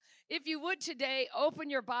If you would today, open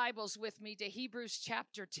your Bibles with me to Hebrews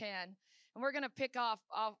chapter 10. And we're going to pick off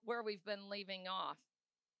where we've been leaving off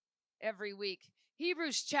every week.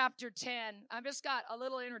 Hebrews chapter 10. I've just got a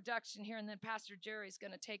little introduction here, and then Pastor Jerry's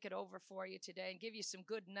going to take it over for you today and give you some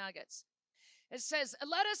good nuggets. It says,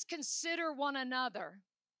 let us consider one another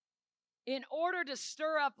in order to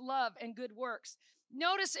stir up love and good works.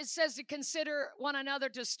 Notice it says to consider one another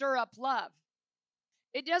to stir up love.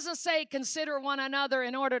 It doesn't say consider one another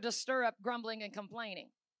in order to stir up grumbling and complaining.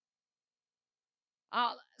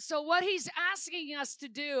 So what he's asking us to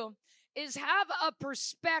do is have a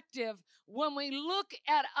perspective when we look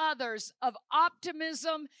at others of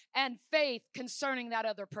optimism and faith concerning that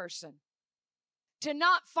other person. To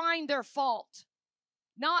not find their fault,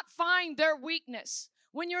 not find their weakness.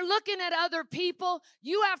 When you're looking at other people,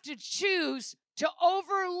 you have to choose to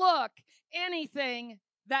overlook anything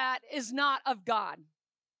that is not of God.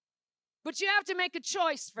 But you have to make a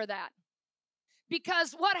choice for that.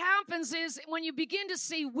 Because what happens is when you begin to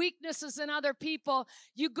see weaknesses in other people,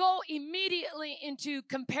 you go immediately into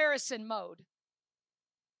comparison mode.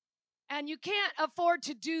 And you can't afford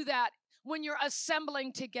to do that when you're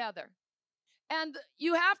assembling together. And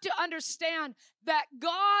you have to understand that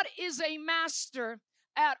God is a master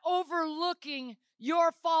at overlooking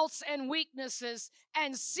your faults and weaknesses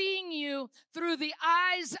and seeing you through the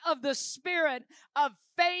eyes of the Spirit of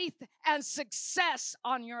faith and success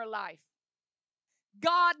on your life.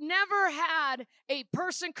 God never had a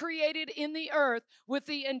person created in the earth with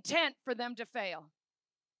the intent for them to fail.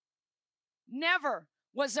 Never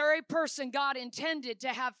was there a person God intended to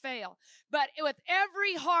have fail. But with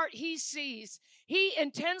every heart he sees, he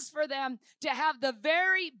intends for them to have the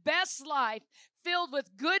very best life filled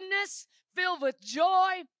with goodness, filled with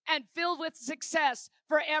joy, and filled with success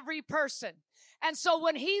for every person. And so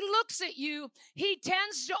when he looks at you, he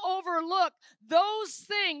tends to overlook those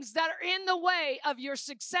things that are in the way of your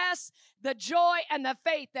success, the joy, and the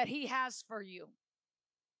faith that he has for you.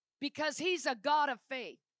 Because he's a God of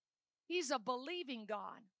faith. He's a believing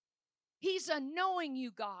God. He's a knowing you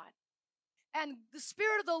God. And the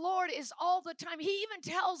Spirit of the Lord is all the time. He even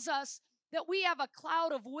tells us that we have a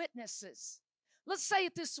cloud of witnesses. Let's say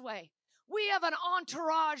it this way. We have an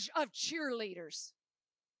entourage of cheerleaders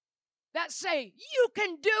that say, you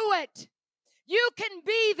can do it. You can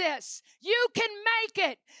be this. You can make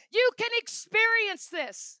it. You can experience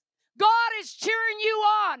this. God is cheering you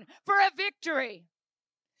on for a victory.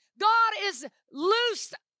 God is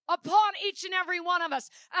loosed upon each and every one of us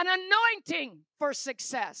an anointing for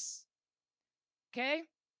success. Okay?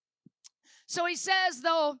 So he says,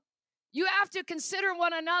 though, you have to consider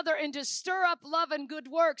one another and to stir up love and good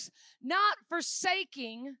works, not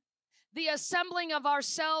forsaking the assembling of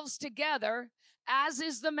ourselves together, as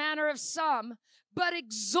is the manner of some, but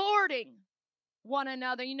exhorting one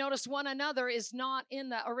another. You notice one another is not in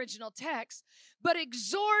the original text, but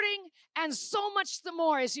exhorting, and so much the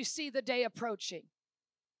more as you see the day approaching.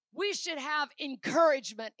 We should have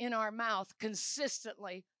encouragement in our mouth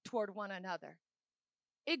consistently toward one another.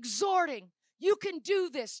 Exhorting. You can do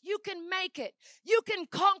this. You can make it. You can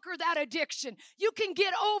conquer that addiction. You can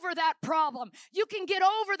get over that problem. You can get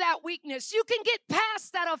over that weakness. You can get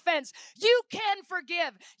past that offense. You can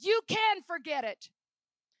forgive. You can forget it.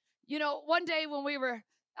 You know, one day when we were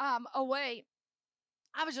away,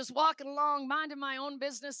 I was just walking along, minding my own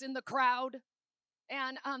business in the crowd.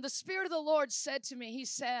 And the Spirit of the Lord said to me, he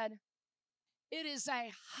said, it is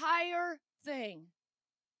a higher thing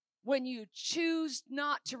when you choose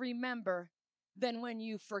not to remember than when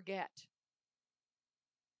you forget.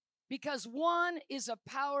 Because one is a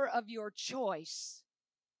power of your choice,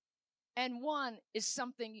 and one is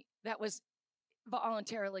something that was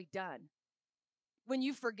voluntarily done. When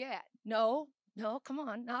you forget, no, come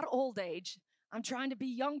on, not old age. I'm trying to be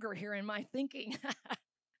younger here in my thinking.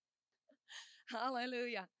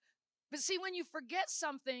 Hallelujah. But see, when you forget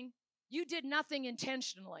something, you did nothing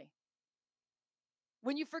intentionally.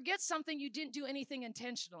 When you forget something, you didn't do anything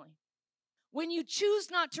intentionally. When you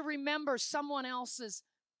choose not to remember someone else's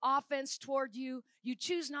offense toward you, you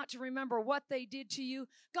choose not to remember what they did to you,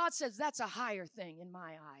 God says that's a higher thing in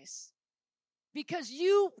my eyes. Because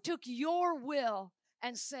you took your will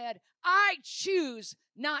and said, I choose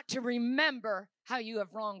not to remember how you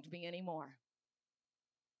have wronged me anymore.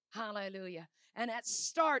 Hallelujah. And that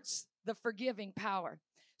starts the forgiving power.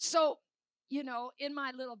 So, you know, in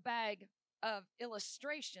my little bag of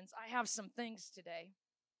illustrations, I have some things today.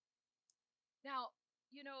 Now,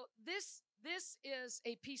 you know, this is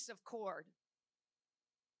a piece of cord,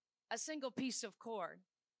 a single piece of cord.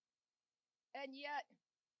 And yet,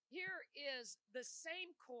 here is the same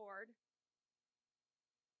cord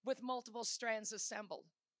with multiple strands assembled.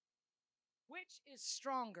 Which is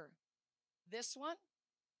stronger, this one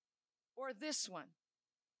or this one?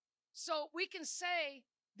 So we can say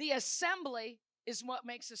the assembly is what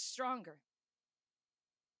makes us stronger.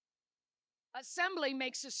 Assembly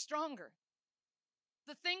makes us stronger.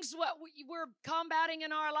 The things what we're combating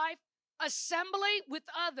in our life, assembly with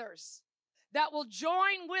others that will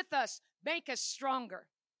join with us, make us stronger.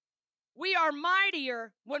 We are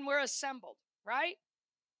mightier when we're assembled, right?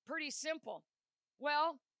 Pretty simple.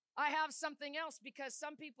 Well, I have something else because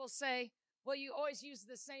some people say, well, you always use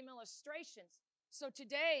the same illustrations. So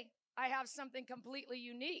today, I have something completely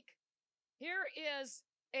unique. Here is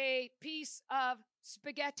a piece of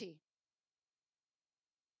spaghetti.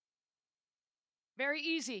 Very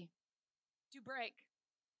easy to break.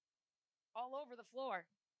 All over the floor.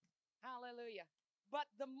 Hallelujah. But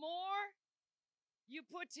the more you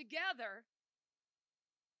put together,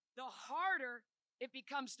 the harder it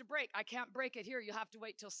becomes to break. I can't break it here. You'll have to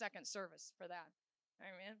wait till second service for that.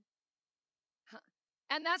 Amen.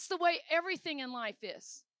 And that's the way everything in life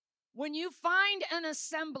is. When you find an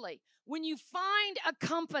assembly, when you find a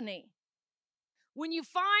company, when you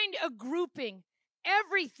find a grouping,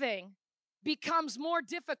 everything becomes more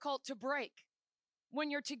difficult to break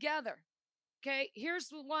when you're together. Okay, here's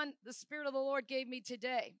the one the Spirit of the Lord gave me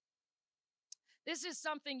today. This is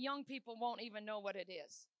something young people won't even know what it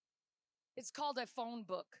is. It's called a phone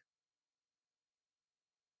book.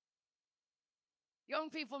 Young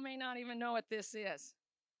people may not even know what this is.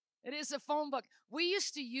 It is a phone book. We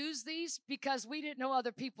used to use these because we didn't know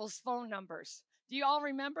other people's phone numbers. Do you all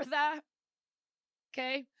remember that?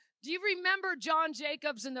 Okay. Do you remember John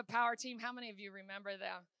Jacobs and the Power Team? How many of you remember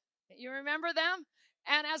them? You remember them?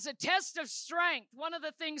 And as a test of strength, one of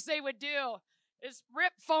the things they would do is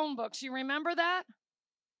rip phone books. You remember that?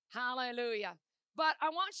 Hallelujah. But I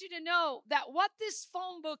want you to know that what this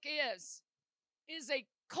phone book is a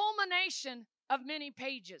culmination of many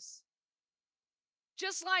pages.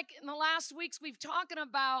 Just like in the last weeks we've talked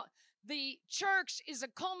about, the church is a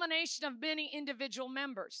culmination of many individual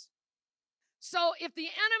members. So if the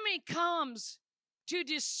enemy comes to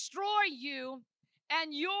destroy you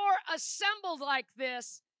and you're assembled like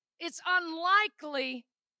this, it's unlikely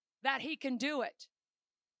that he can do it.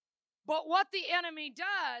 But what the enemy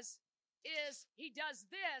does is he does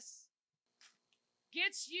this,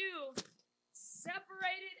 gets you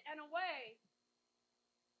separated and away,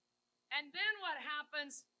 and then what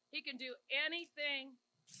happens? He can do anything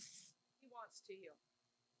he wants to you.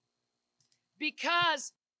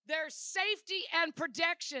 Because there's safety and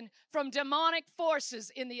protection from demonic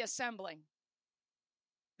forces in the assembling.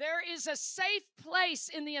 There is a safe place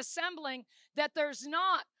in the assembling that there's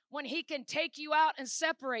not when he can take you out and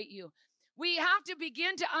separate you. We have to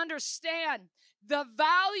begin to understand the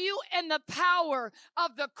value and the power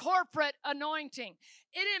of the corporate anointing.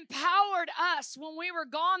 It empowered us when we were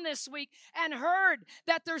gone this week and heard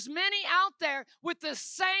that there's many out there with the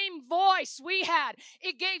same voice we had.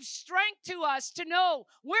 It gave strength to us to know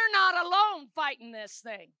we're not alone fighting this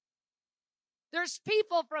thing. There's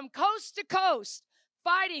people from coast to coast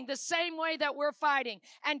fighting the same way that we're fighting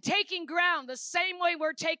and taking ground the same way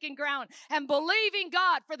we're taking ground and believing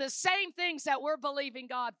God for the same things that we're believing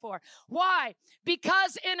God for. Why?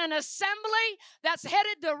 Because in an assembly that's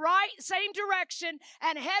headed the same direction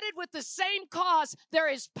and headed with the same cause,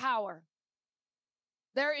 there is power.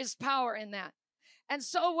 There is power in that. And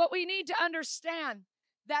so what we need to understand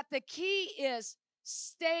that the key is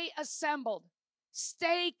stay assembled,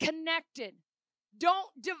 stay connected. Don't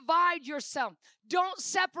divide yourself. Don't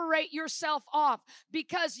separate yourself off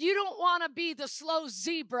because you don't want to be the slow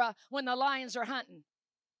zebra when the lions are hunting.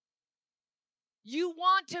 You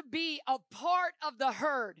want to be a part of the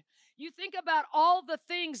herd. You think about all the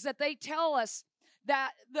things that they tell us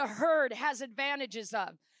that the herd has advantages of.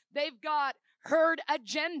 They've got herd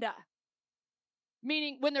agenda.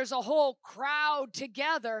 Meaning when there's a whole crowd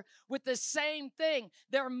together with the same thing,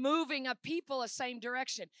 they're moving a people the same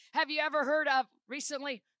direction. Have you ever heard of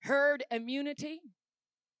recently herd immunity?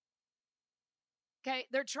 Okay,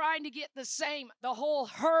 they're trying to get the whole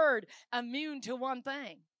herd immune to one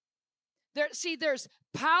thing. There's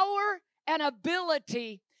power and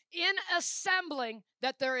ability in assembling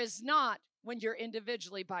that there is not when you're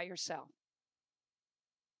individually by yourself.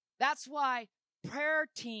 That's why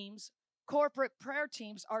corporate prayer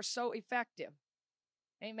teams are so effective.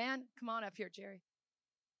 Amen? Come on up here, Jerry.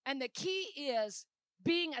 And the key is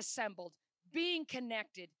being assembled, being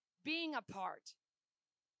connected, being a part.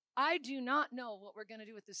 I do not know what we're going to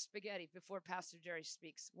do with this spaghetti before Pastor Jerry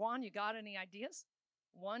speaks. Juan, you got any ideas?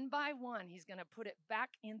 One by one, he's going to put it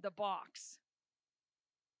back in the box.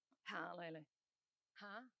 Hallelujah.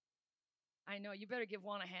 Huh? I know. You better give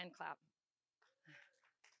Juan a hand clap.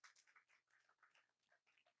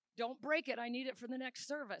 Don't break it. I need it for the next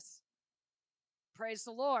service. Praise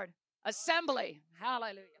the Lord. Assembly.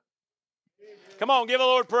 Hallelujah. Come on, give the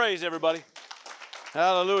Lord praise, everybody.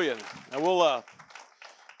 Hallelujah. And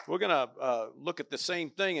we're going to look at the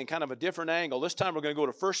same thing in kind of a different angle. This time we're going to go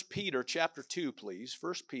to 1 Peter chapter 2, please.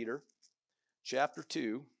 1 Peter chapter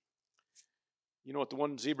 2. You know what the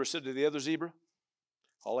one zebra said to the other zebra?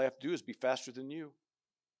 All I have to do is be faster than you.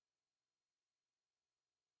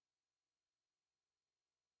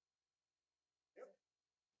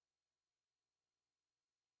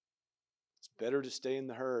 It's better to stay in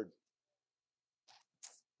the herd.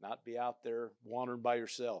 Not be out there wandering by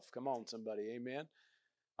yourself. Come on, somebody. Amen.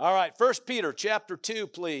 All right, 1 Peter chapter 2,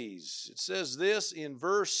 please. It says this in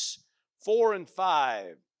verse 4 and 5.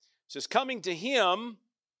 It says, coming to him,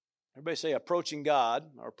 everybody say approaching God,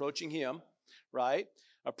 or approaching him, right?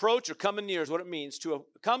 Approach or coming near is what it means, to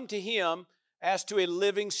come to him as to a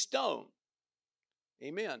living stone.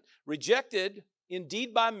 Amen. Rejected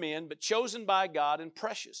indeed by men, but chosen by God and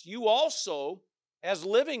precious. You also, as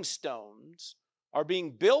living stones, are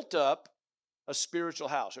being built up a spiritual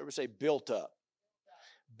house. Everybody say built up.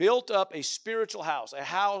 Built up a spiritual house, a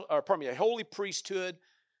holy priesthood.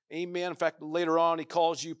 Amen. In fact, later on he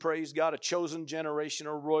calls you, praise God, a chosen generation,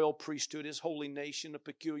 a royal priesthood, his holy nation, a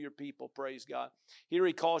peculiar people, praise God. Here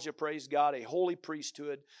he calls you, praise God, a holy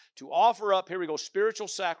priesthood to offer up, here we go, spiritual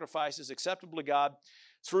sacrifices acceptable to God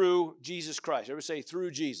through Jesus Christ. Everybody say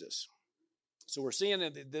through Jesus. So we're seeing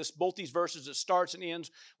in both these verses, it starts and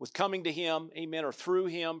ends with coming to him, amen, or through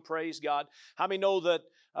him, praise God. How many know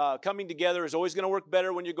that coming together is always going to work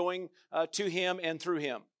better when you're going to him and through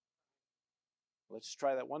him? Let's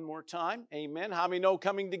try that one more time, amen. How many know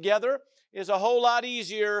coming together is a whole lot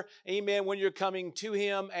easier, amen, when you're coming to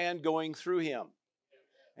him and going through him?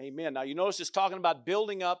 Amen. Now you notice it's talking about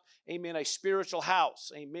building up, amen, a spiritual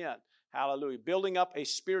house, amen. Hallelujah. Building up a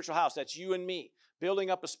spiritual house, that's you and me. Building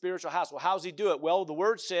up a spiritual house. Well, how does he do it? Well, the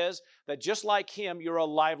word says that just like him, you're a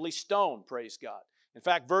lively stone, praise God. In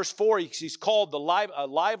fact, verse 4, he's called a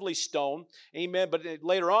lively stone, amen, but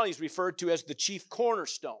later on he's referred to as the chief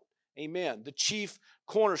cornerstone, amen, the chief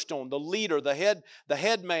cornerstone, the leader, the head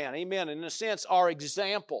man, amen, and in a sense, our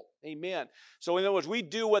example, amen. So in other words, we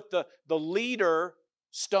do what the leader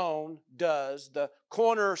stone does, the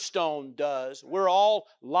cornerstone does. We're all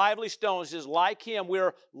lively stones. Just like him,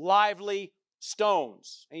 we're lively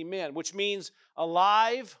stones, amen, which means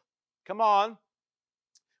alive, come on,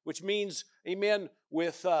 which means, amen,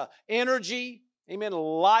 with energy, amen,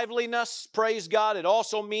 liveliness, praise God. It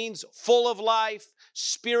also means full of life,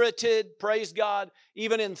 spirited, praise God,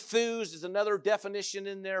 even enthused is another definition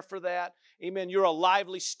in there for that, amen. You're a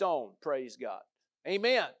lively stone, praise God,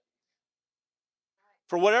 amen.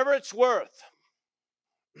 For whatever it's worth,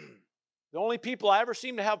 the only people I ever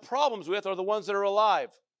seem to have problems with are the ones that are alive.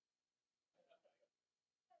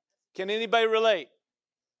 Can anybody relate?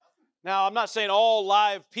 Now, I'm not saying all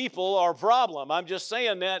live people are a problem. I'm just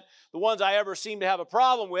saying that the ones I ever seem to have a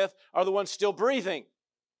problem with are the ones still breathing.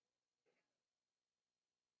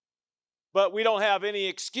 But we don't have any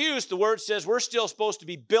excuse. The word says we're still supposed to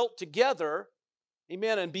be built together,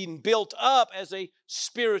 amen, and being built up as a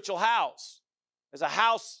spiritual house. As a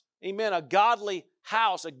house, amen, a godly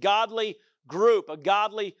house, a godly group, a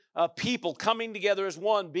godly people coming together as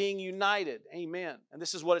one, being united. Amen. And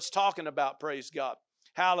this is what it's talking about, praise God.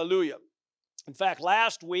 Hallelujah. In fact,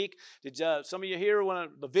 last week, did some of you hear when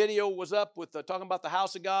the video was up with talking about the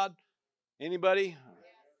house of God? Anybody?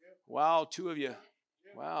 Wow, two of you.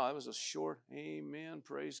 Wow, that was a short. Amen.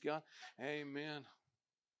 Praise God. Amen.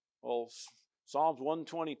 Well, Psalms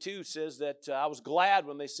 122 says that I was glad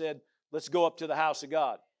when they said, let's go up to the house of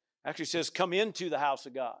God. Actually says, come into the house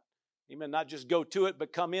of God. Amen. Not just go to it,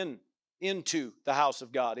 but come into the house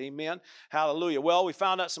of God. Amen. Hallelujah. Well, we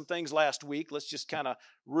found out some things last week. Let's just kind of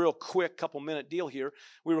real quick, couple-minute deal here.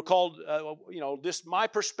 We were called, this my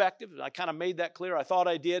perspective. I kind of made that clear. I thought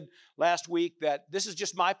I did last week that this is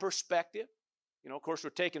just my perspective. Of course, we're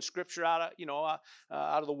taking Scripture out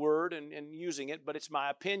of the Word and using it, but it's my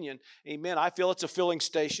opinion. Amen. I feel it's a filling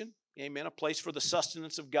station. Amen. A place for the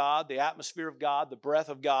sustenance of God, the atmosphere of God, the breath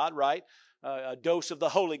of God, right? A dose of the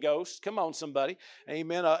Holy Ghost. Come on, somebody.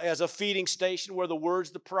 Amen. As a feeding station where the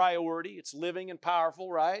Word's the priority. It's living and powerful,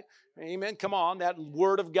 right? Amen. Come on. That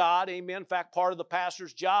Word of God. Amen. In fact, part of the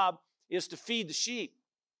pastor's job is to feed the sheep.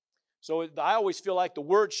 So I always feel like the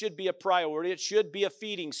Word should be a priority. It should be a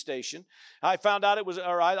feeding station. I found out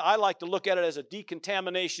I like to look at it as a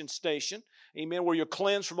decontamination station. Amen. Where you're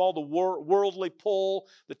cleansed from all the worldly pull,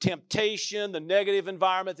 the temptation, the negative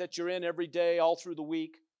environment that you're in every day, all through the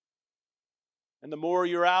week. And the more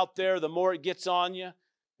you're out there, the more it gets on you.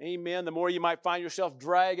 Amen. The more you might find yourself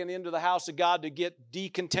dragging into the house of God to get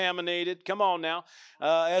decontaminated. Come on now.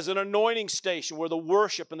 As an anointing station where the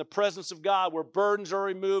worship and the presence of God, where burdens are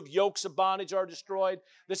removed, yokes of bondage are destroyed.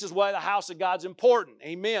 This is why the house of God's important.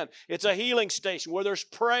 Amen. It's a healing station where there's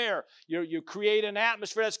prayer. You create an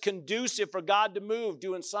atmosphere that's conducive for God to move,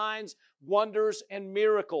 doing signs, wonders, and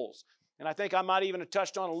miracles. And I think I might even have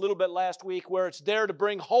touched on a little bit last week where it's there to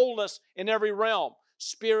bring wholeness in every realm.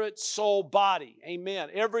 Spirit, soul, body. Amen.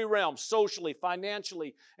 Every realm, socially,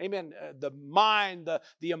 financially. Amen. The mind,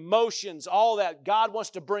 the emotions, all that. God wants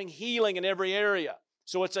to bring healing in every area.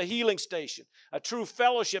 So it's a healing station, a true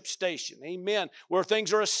fellowship station. Amen. Where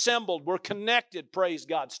things are assembled. We're connected, praise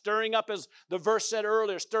God. Stirring up, as the verse said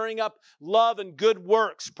earlier, stirring up love and good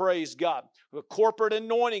works, praise God. The corporate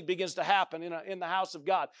anointing begins to happen in the house of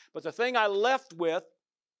God. But the thing I left with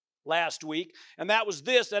last week, and that was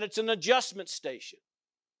this, that it's an adjustment station.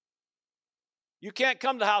 You can't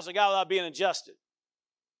come to the house of God without being adjusted.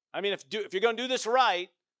 I mean, if you're going to do this right,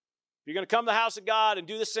 if you're going to come to the house of God and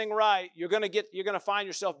do this thing right, you're going to find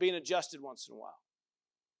yourself being adjusted once in a while.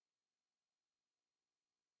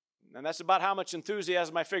 And that's about how much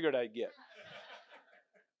enthusiasm I figured I'd get.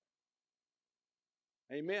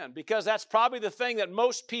 Amen. Because that's probably the thing that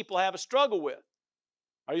most people have a struggle with.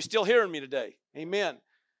 Are you still hearing me today? Amen.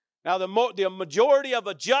 Now, the majority of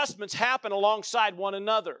adjustments happen alongside one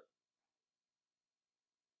another.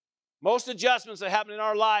 Most adjustments that happen in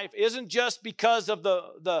our life isn't just because of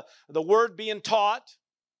the word being taught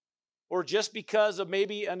or just because of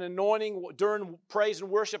maybe an anointing during praise and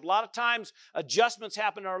worship. A lot of times adjustments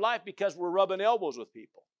happen in our life because we're rubbing elbows with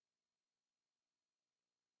people.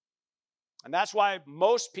 And that's why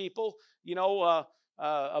most people,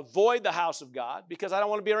 avoid the house of God, because I don't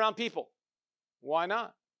want to be around people. Why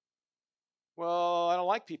not? Well, I don't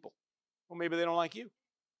like people. Well, maybe they don't like you.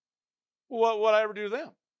 Well, what would I ever do to them?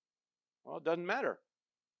 Well, it doesn't matter.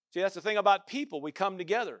 See, that's the thing about people. We come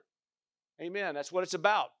together. Amen. That's what it's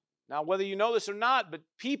about. Now, whether you know this or not, but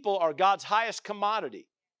people are God's highest commodity.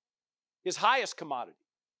 His highest commodity.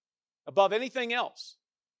 Above anything else.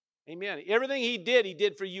 Amen. Everything He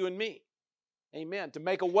did for you and me. Amen. To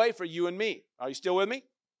make a way for you and me. Are you still with me?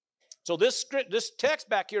 So this text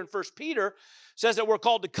back here in 1 Peter says that we're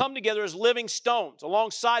called to come together as living stones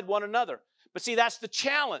alongside one another. But see, that's the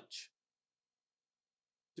challenge.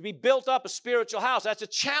 To be built up a spiritual house, that's a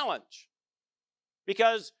challenge.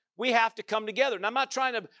 Because we have to come together. And I'm not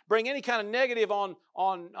trying to bring any kind of negative on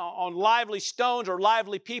lively stones or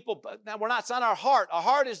lively people. But it's not our heart. Our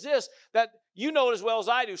heart is this, that you know it as well as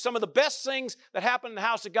I do. Some of the best things that happen in the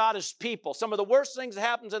house of God is people. Some of the worst things that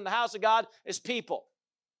happens in the house of God is people.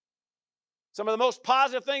 Some of the most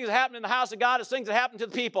positive things that happen in the house of God is things that happen to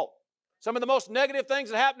the people. Some of the most negative things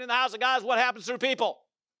that happen in the house of God is what happens through people.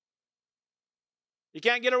 You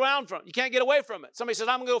can't get around from it. You can't get away from it. Somebody says,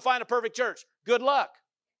 I'm going to go find a perfect church. Good luck.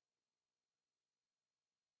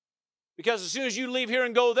 Because as soon as you leave here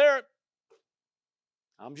and go there,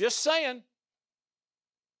 I'm just saying.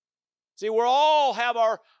 See, we all have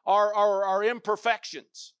our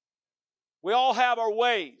imperfections. We all have our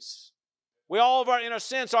ways. We all have, in a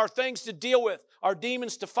sense, our things to deal with, our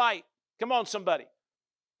demons to fight. Come on, somebody.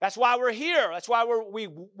 That's why we're here. That's why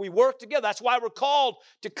we work together. That's why we're called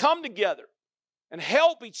to come together and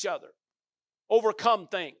help each other overcome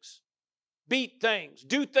things, beat things,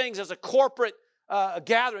 do things as a corporate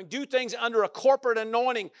gathering, do things under a corporate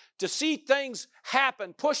anointing to see things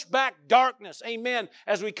happen, push back darkness, amen,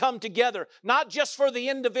 as we come together, not just for the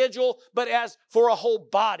individual, but as for a whole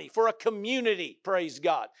body, for a community, praise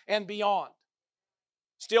God, and beyond.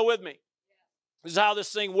 Still with me? This is how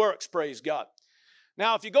this thing works, praise God.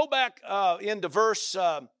 Now, if you go back into verse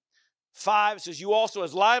 5, it says, you also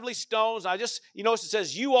as lively stones. You notice it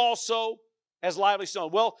says, you also as lively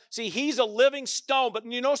stones. Well, see, he's a living stone, but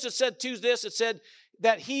you notice it said to this, it said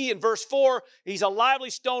that he, in verse 4, he's a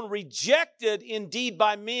lively stone rejected indeed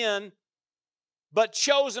by men, but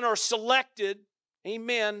chosen or selected,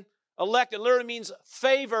 amen, elected, literally means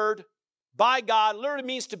favored by God, literally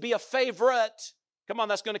means to be a favorite. Come on,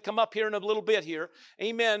 that's going to come up here in a little bit here.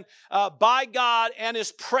 Amen. By God and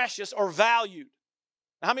is precious or valued.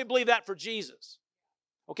 Now, how many believe that for Jesus?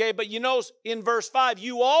 Okay, but you know in verse 5,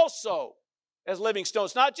 you also as living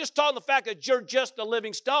stones. It's not just talking the fact that you're just a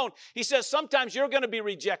living stone. He says sometimes you're going to be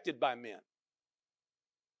rejected by men.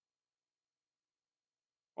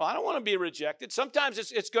 Well, I don't want to be rejected. Sometimes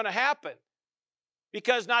it's going to happen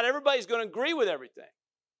because not everybody's going to agree with everything.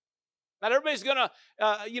 Not everybody's going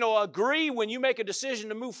to, agree when you make a decision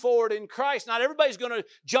to move forward in Christ. Not everybody's going to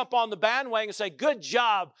jump on the bandwagon and say, good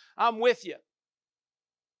job, I'm with you.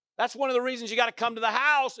 That's one of the reasons you got to come to the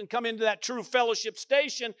house and come into that true fellowship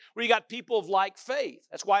station where you got people of like faith.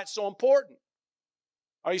 That's why it's so important.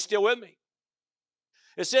 Are you still with me?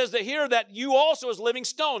 It says that here that you also as living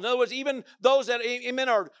stones. In other words, even those that, amen,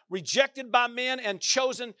 are rejected by men and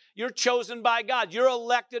chosen, you're chosen by God. You're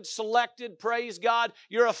elected, selected, praise God.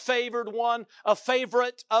 You're a favored one, a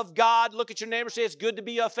favorite of God. Look at your neighbor, say it's good to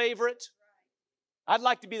be a favorite. I'd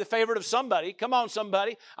like to be the favorite of somebody. Come on,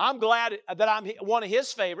 somebody. I'm glad that I'm one of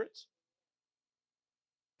His favorites.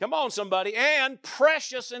 Come on, somebody. And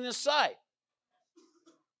precious in His sight.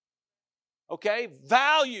 Okay,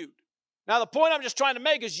 valued. Now, the point I'm just trying to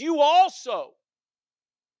make is you also,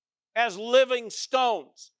 as living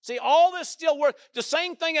stones. See, all this still works. The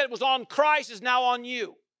same thing that was on Christ is now on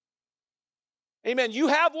you. Amen. You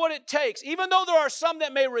have what it takes. Even though there are some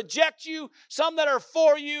that may reject you, some that are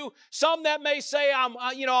for you, some that may say I'm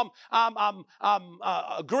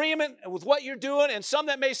agreement with what you're doing, and some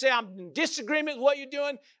that may say I'm in disagreement with what you're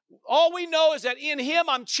doing. All we know is that in Him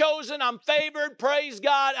I'm chosen, I'm favored, praise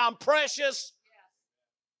God, I'm precious.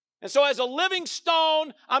 And so as a living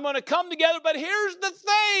stone, I'm going to come together. But here's the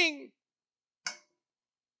thing.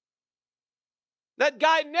 That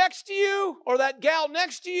guy next to you or that gal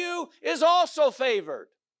next to you is also favored.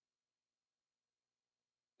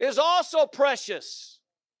 Is also precious.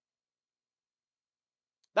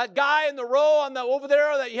 That guy in the row over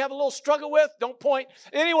there that you have a little struggle with, don't point.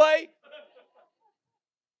 Anyway,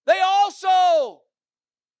 they also,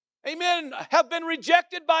 amen, have been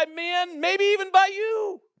rejected by men, maybe even by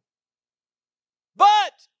you.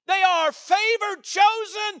 But they are favored,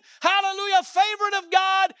 chosen, hallelujah, favorite of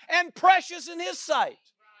God and precious in His sight.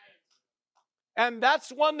 And that's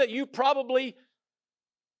one that you probably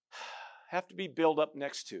have to be built up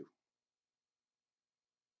next to.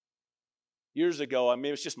 Years ago, I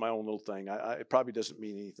mean, it's just my own little thing. It probably doesn't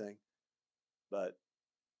mean anything. But,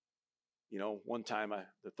 one time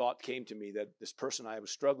the thought came to me that this person I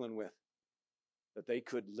was struggling with, that they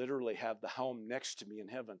could literally have the home next to me in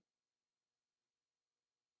heaven.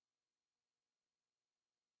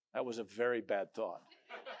 That was a very bad thought.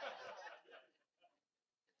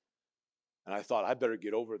 And I thought, I better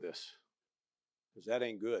get over this, because that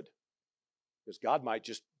ain't good. Because God might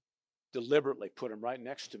just deliberately put him right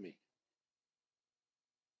next to me. I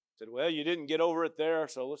said, well, you didn't get over it there,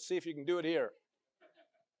 so let's see if you can do it here.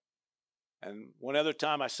 And one other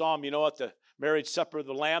time I saw him, at the marriage supper of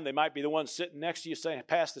the Lamb, they might be the ones sitting next to you saying,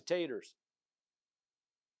 pass the taters.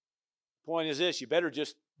 The point is this, you better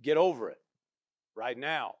just get over it right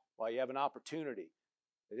now while you have an opportunity.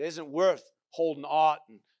 It isn't worth holding aught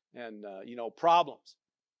and problems.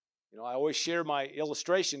 I always share my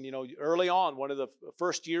illustration, early on, one of the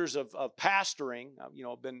first years of pastoring,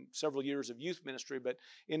 I've been several years of youth ministry, but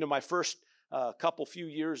into my first few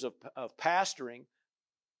years of pastoring,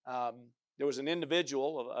 there was an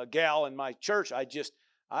individual, a gal in my church,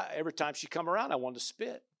 every time she come around, I wanted to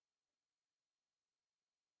spit.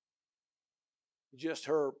 Just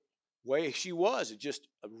her way she was, it just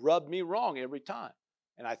rubbed me wrong every time.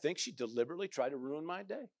 And I think she deliberately tried to ruin my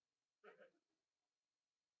day.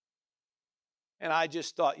 And I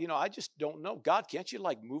just thought, I just don't know. God, can't you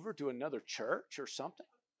move her to another church or something?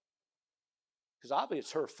 Because obviously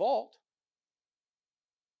it's her fault.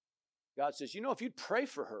 God says, if you'd pray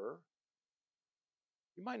for her,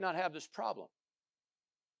 you might not have this problem.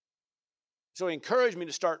 So he encouraged me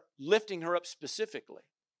to start lifting her up specifically.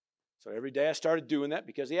 So every day I started doing that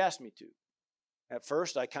because he asked me to. At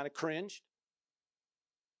first, I kind of cringed.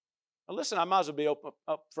 Now listen, I might as well be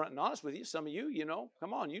up front and honest with you. Some of you,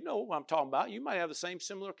 come on, you know what I'm talking about. You might have the same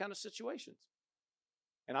similar kind of situations.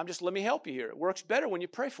 And let me help you here. It works better when you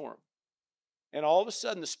pray for them. And all of a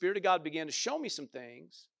sudden, the Spirit of God began to show me some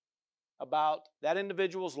things about that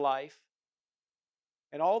individual's life.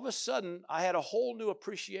 And all of a sudden, I had a whole new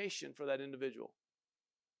appreciation for that individual.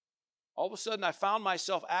 All of a sudden, I found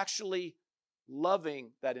myself actually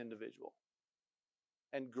loving that individual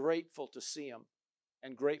and grateful to see him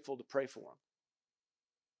and grateful to pray for him.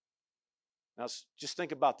 Now, just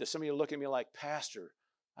think about this. Some of you look at me like, Pastor,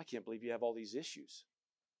 I can't believe you have all these issues.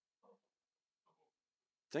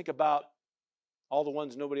 Think about all the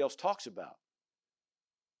ones nobody else talks about.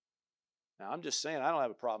 Now, I'm just saying I don't have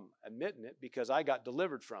a problem admitting it because I got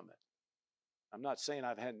delivered from it. I'm not saying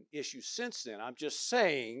I've had issues since then. I'm just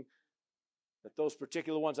saying that those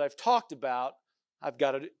particular ones I've talked about, I've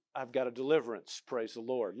got a deliverance, praise the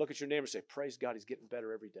Lord. Look at your neighbor and say, praise God, he's getting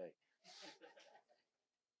better every day.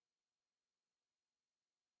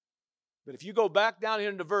 But if you go back down here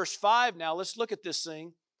into verse 5 now, let's look at this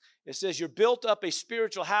thing. It says, you're built up a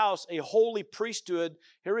spiritual house, a holy priesthood.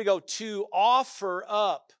 Here we go, to offer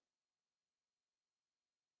up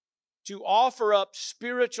to offer up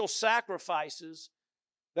spiritual sacrifices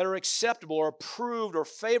that are acceptable or approved or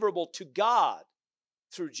favorable to God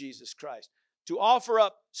through Jesus Christ. To offer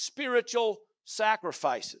up spiritual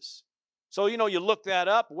sacrifices. So, you look that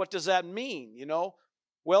up. What does that mean,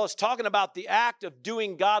 Well, it's talking about the act of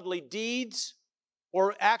doing godly deeds,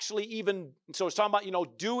 or actually even, so it's talking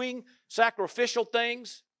about, doing sacrificial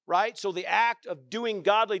things, right? So the act of doing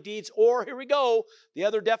godly deeds, or here we go, the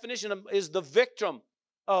other definition is the victim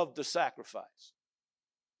of the sacrifice.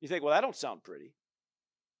 You think, well, that don't sound pretty.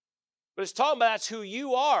 But it's talking about that's who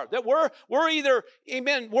you are. That we're either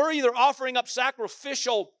offering up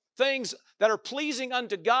sacrificial things that are pleasing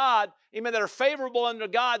unto God, amen, that are favorable unto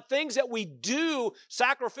God, things that we do,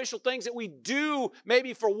 sacrificial things that we do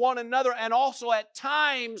maybe for one another, and also at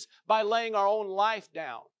times by laying our own life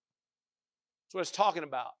down. That's what it's talking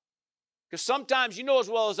about. Because sometimes, as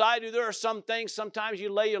well as I do, there are some things, sometimes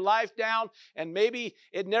you lay your life down and maybe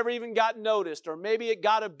it never even got noticed, or maybe it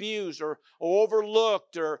got abused or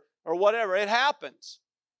overlooked or whatever. It happens.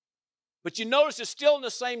 But you notice it's still in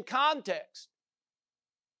the same context.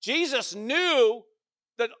 Jesus knew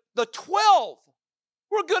that the 12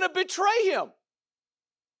 were going to betray him.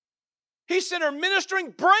 He's sitting there ministering,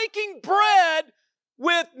 breaking bread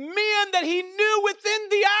with men that he knew within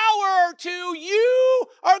the hour or two, you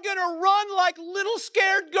are going to run like little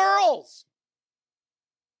scared girls.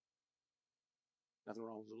 Nothing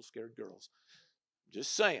wrong with little scared girls.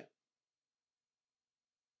 Just saying.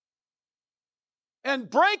 And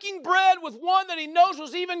breaking bread with one that he knows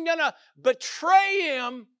was even going to betray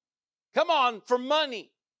him, come on, for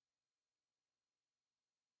money.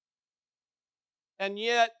 And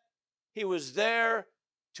yet, he was there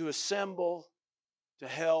to assemble, to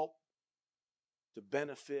help, to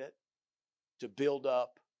benefit, to build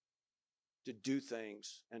up, to do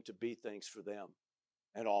things, and to be things for them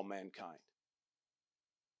and all mankind.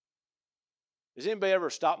 Has anybody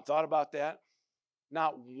ever stopped and thought about that?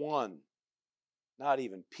 Not one. Not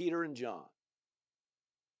even Peter and John.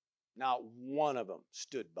 Not one of them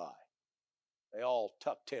stood by. They all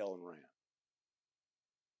tucked tail and ran.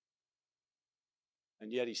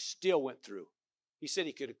 And yet he still went through. He said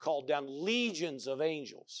he could have called down legions of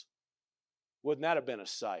angels. Wouldn't that have been a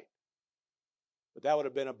sight? But that would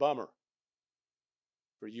have been a bummer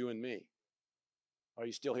for you and me. Are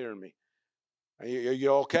you still hearing me? Are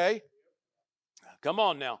you okay? Come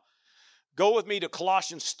on now. Go with me to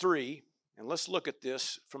Colossians 3. And let's look at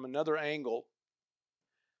this from another angle.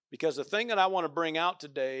 Because the thing that I want to bring out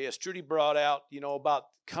today, as Trudy brought out, about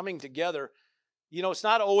coming together, it's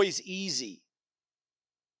not always easy.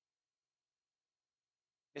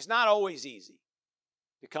 It's not always easy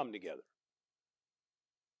to come together.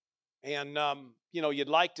 And, you'd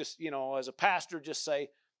like to, as a pastor, just say,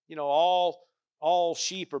 all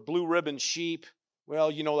sheep are blue ribbon sheep.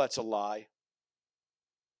 Well, that's a lie.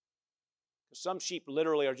 Some sheep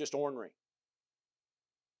literally are just ornery.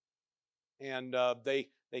 And they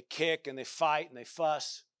kick and they fight and they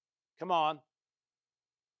fuss. Come on.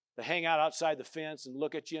 They hang out outside the fence and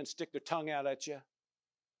look at you and stick their tongue out at you.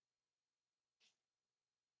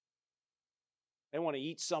 They want to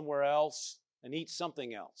eat somewhere else and eat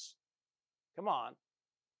something else. Come on.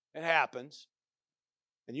 It happens.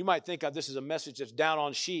 And you might think this is a message that's down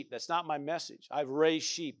on sheep. That's not my message. I've raised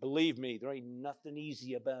sheep. Believe me, there ain't nothing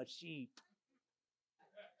easy about sheep.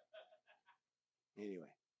 Anyway.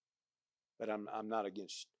 But I'm not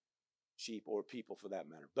against sheep or people for that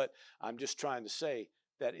matter. But I'm just trying to say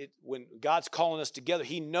that when God's calling us together,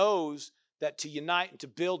 he knows that to unite and to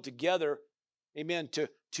build together, amen,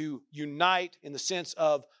 to unite in the sense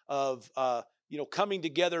of coming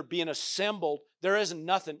together, being assembled, there isn't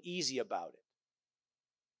nothing easy about it.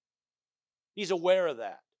 He's aware of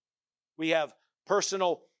that. We have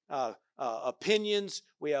personal opinions.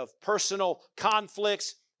 We have personal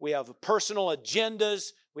conflicts. We have personal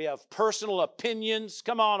agendas. We have personal opinions.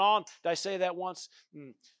 Come on. Did I say that once?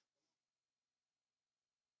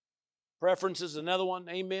 Preference is another one.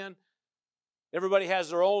 Amen. Everybody has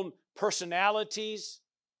their own personalities.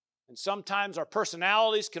 And sometimes our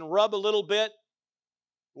personalities can rub a little bit.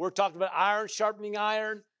 We're talking about iron sharpening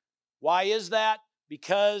iron. Why is that?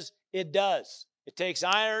 Because it does. It takes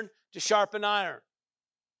iron to sharpen iron.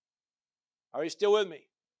 Are you still with me?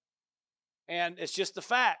 And it's just the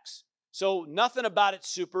facts. So nothing about it's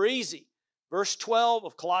super easy. Verse 12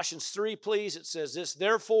 of Colossians 3, please. It says this,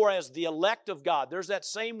 therefore, as the elect of God. There's that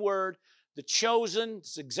same word, the chosen.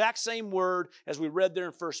 It's the exact same word as we read there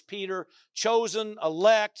in 1 Peter. Chosen,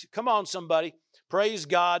 elect. Come on, somebody. Praise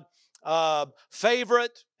God.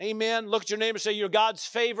 Favorite. Amen. Look at your neighbor and say, you're God's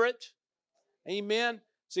favorite. Amen.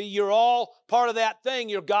 See, you're all part of that thing.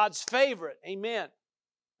 You're God's favorite. Amen.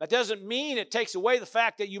 That doesn't mean it takes away the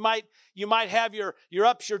fact that you might have your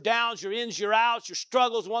ups, your downs, your ins, your outs, your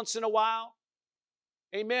struggles once in a while.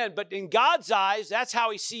 Amen. But in God's eyes, that's how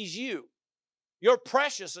He sees you. You're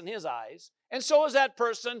precious in His eyes. And so is that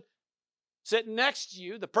person sitting next to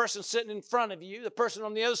you, the person sitting in front of you, the person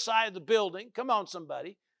on the other side of the building. Come on,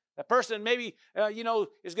 somebody. That person maybe,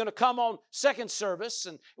 is going to come on second service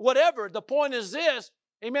and whatever. The point is this,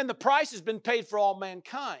 amen, the price has been paid for all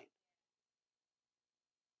mankind.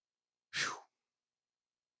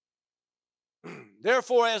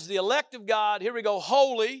 Therefore, as the elect of God, here we go,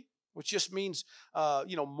 holy, which just means,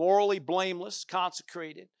 morally blameless,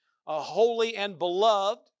 consecrated, holy and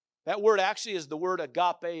beloved. That word actually is the word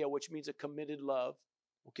agapeo, which means a committed love.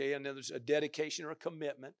 Okay, and then there's a dedication or a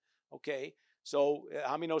commitment. Okay, so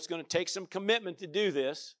how many know it's going to take some commitment to do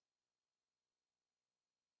this?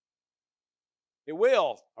 It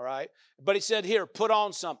will, all right? But he said here, put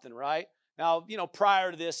on something, right? Now,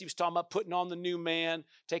 prior to this, he was talking about putting on the new man,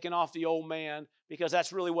 taking off the old man, because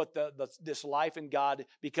that's really what this life in God,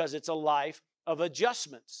 because it's a life of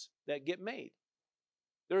adjustments that get made.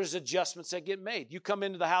 There's adjustments that get made. You come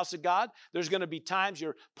into the house of God, there's going to be times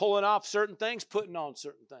you're pulling off certain things, putting on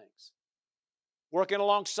certain things. Working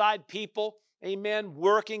alongside people, amen,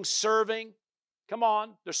 working, serving. Come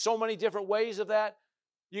on, there's so many different ways of that.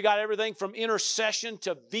 You got everything from intercession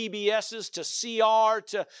to VBSs to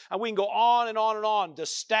CR and we can go on and on and on. To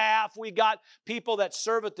staff, we got people that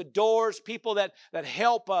serve at the doors, people that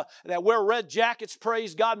help, that wear red jackets,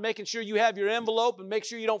 praise God, making sure you have your envelope and make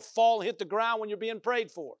sure you don't fall and hit the ground when you're being prayed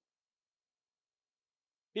for.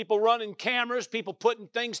 People running cameras, people putting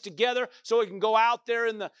things together so we can go out there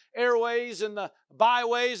in the airways and the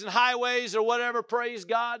byways and highways or whatever, praise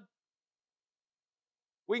God.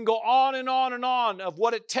 We can go on and on and on of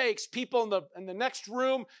what it takes. People in the next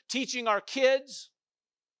room teaching our kids.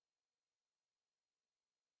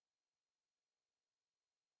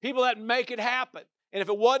 People that make it happen. And if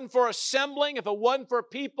it wasn't for assembling, if it wasn't for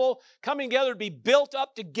people coming together to be built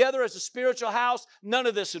up together as a spiritual house, none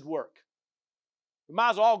of this would work. We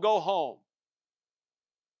might as well all go home.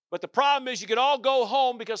 But the problem is you could all go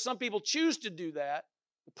home because some people choose to do that.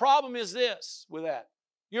 The problem is this with that.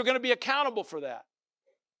 You're going to be accountable for that.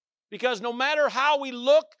 Because no matter how we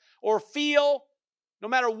look or feel, no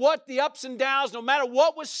matter what the ups and downs, no matter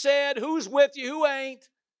what was said, who's with you, who ain't,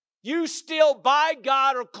 you still, by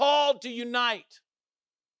God, are called to unite,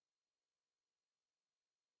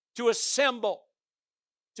 to assemble,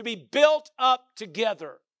 to be built up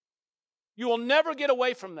together. You will never get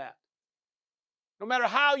away from that. No matter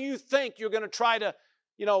how you think you're going to try to,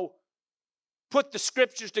 put the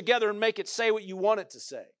scriptures together and make it say what you want it to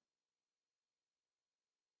say.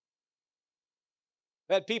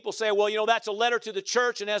 That people say, well, that's a letter to the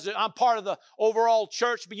church, and I'm part of the overall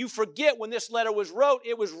church, but you forget when this letter was wrote,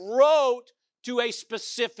 it was wrote to a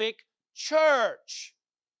specific church.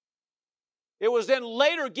 It was then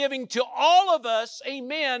later giving to all of us,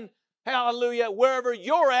 amen, hallelujah, wherever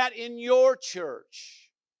you're at in your church.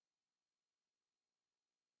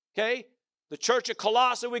 Okay? The church of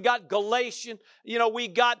Colossae, we got Galatian, we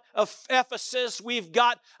got Ephesus, we've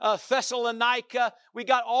got Thessalonica, we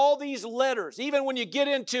got all these letters. Even when you get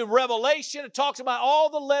into Revelation, it talks about all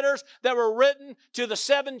the letters that were written to the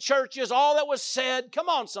 7 churches, all that was said. Come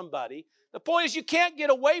on, somebody. The point is you can't get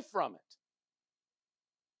away from it.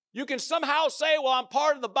 You can somehow say, well, I'm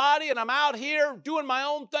part of the body and I'm out here doing my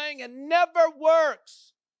own thing. It never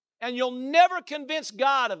works. And you'll never convince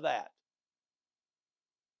God of that.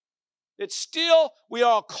 It's still, we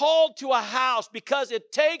are called to a house because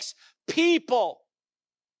it takes people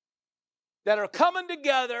that are coming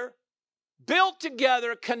together, built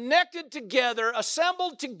together, connected together,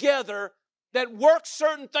 assembled together, that work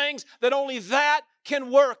certain things that only that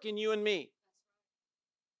can work in you and me.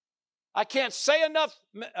 I can't say enough,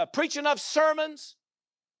 preach enough sermons.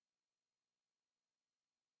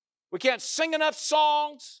 We can't sing enough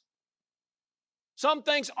songs. Some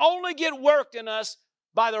things only get worked in us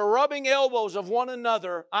by the rubbing elbows of one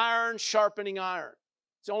another, iron sharpening iron.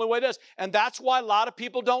 It's the only way it is. And that's why a lot of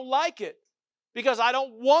people don't like it. Because I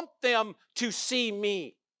don't want them to see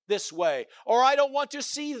me this way. Or I don't want to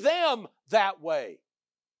see them that way.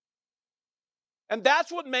 And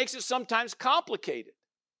that's what makes it sometimes complicated.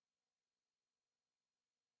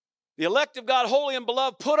 The elect of God, holy and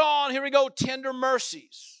beloved, put on, here we go, tender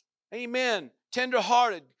mercies. Amen.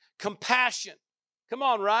 Tender-hearted, compassion. Come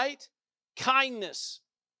on, right? Kindness,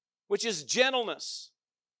 which is gentleness.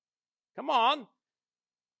 Come on.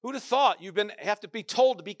 Who'd have thought you have to be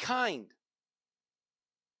told to be kind?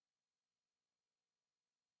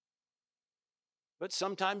 But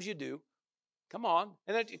sometimes you do. Come on.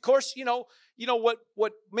 And then, of course,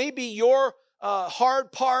 what maybe your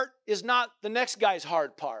hard part is not the next guy's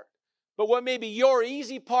hard part. But what may be your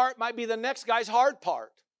easy part might be the next guy's hard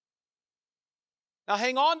part. Now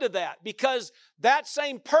hang on to that, because that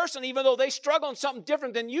same person, even though they struggle in something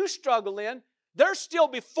different than you struggle in, they're still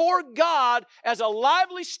before God as a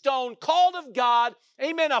lively stone, called of God,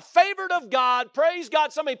 amen, a favored of God, praise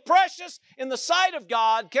God, somebody precious in the sight of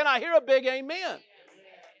God. Can I hear a big amen?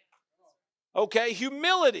 Okay,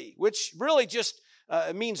 humility, which really just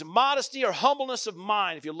it means modesty or humbleness of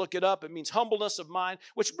mind. If you look it up, it means humbleness of mind,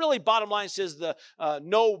 which really, bottom line, says the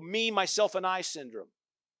no, me, myself, and I syndrome.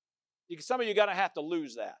 Some of you are going to have to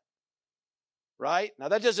lose that, right? Now,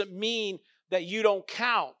 that doesn't mean that you don't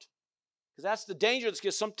count, because that's the danger.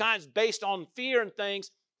 Because sometimes, based on fear and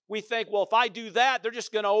things, we think, well, if I do that, they're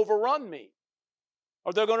just going to overrun me,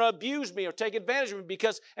 or they're going to abuse me or take advantage of me,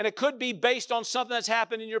 and it could be based on something that's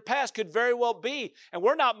happened in your past, could very well be. And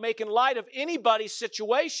we're not making light of anybody's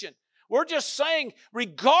situation. We're just saying,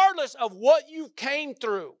 regardless of what you came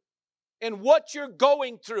through and what you're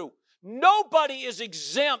going through, nobody is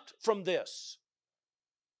exempt from this.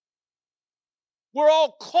 We're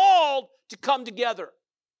all called to come together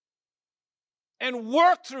and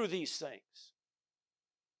work through these things.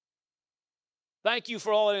 Thank you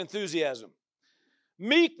for all that enthusiasm.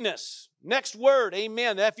 Meekness, next word,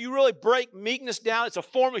 amen. If you really break meekness down, it's a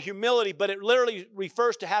form of humility, but it literally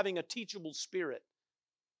refers to having a teachable spirit.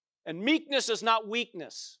 And meekness is not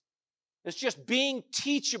weakness. It's just being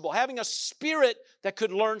teachable, having a spirit that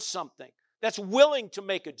could learn something, that's willing to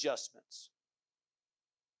make adjustments.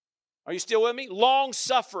 Are you still with me? Long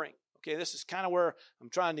suffering. Okay, this is kind of where I'm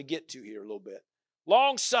trying to get to here a little bit.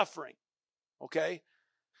 Long suffering, okay?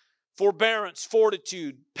 Forbearance,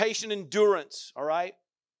 fortitude, patient endurance, all right?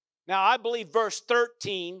 Now, I believe verse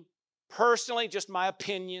 13, personally, just my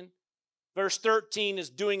opinion, verse 13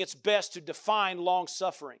 is doing its best to define long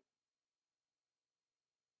suffering.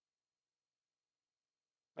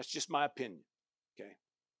 That's just my opinion, okay?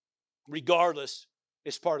 Regardless,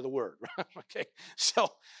 it's part of the word, okay? So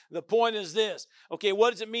the point is this, okay,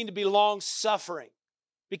 what does it mean to be long suffering?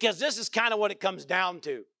 Because this is kind of what it comes down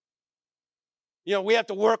to. We have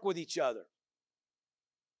to work with each other.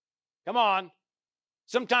 Come on.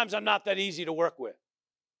 Sometimes I'm not that easy to work with.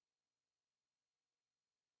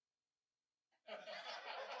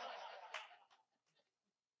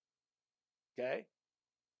 Okay?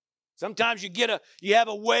 Sometimes you have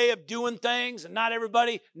a way of doing things, and not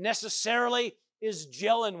everybody necessarily is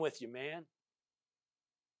gelling with you, man.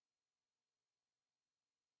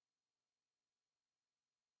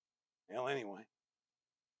 Well, anyway.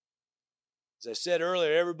 As I said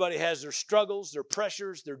earlier, everybody has their struggles, their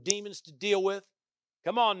pressures, their demons to deal with.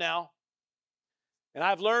 Come on now. And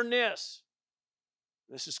I've learned this.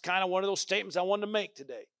 This is kind of one of those statements I wanted to make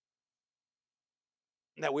today.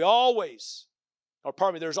 That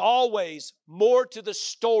there's always more to the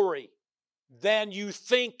story than you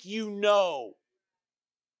think you know.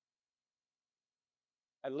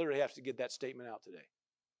 I literally have to get that statement out today.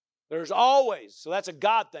 There's always, so that's a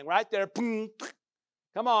God thing right there.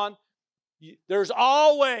 Come on. There's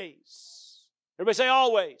always, everybody say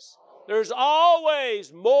always. There's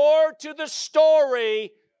always more to the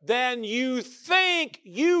story than you think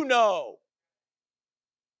you know.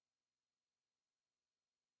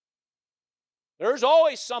 There's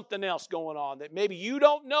always something else going on that maybe you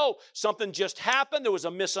don't know. Something just happened. There was a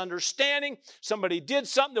misunderstanding. Somebody did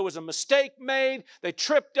something. There was a mistake made. They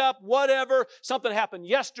tripped up, whatever. Something happened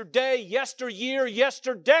yesterday, yesteryear,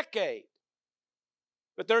 yesterdecade.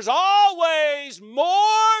 But there's always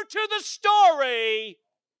more to the story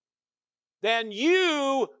than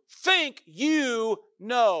you think you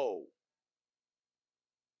know.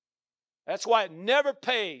 That's why it never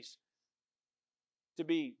pays to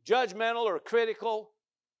be judgmental or critical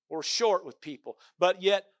or short with people, but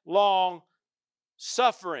yet long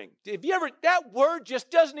suffering. That word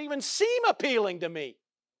just doesn't even seem appealing to me.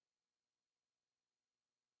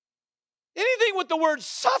 Anything with the word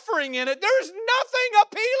suffering in it, there's nothing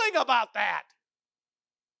appealing about that.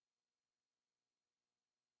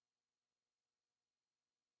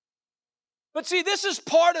 But see, this is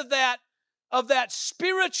part of that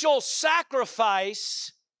spiritual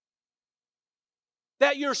sacrifice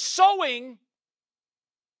that you're sowing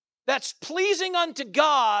that's pleasing unto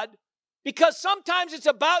God, because sometimes it's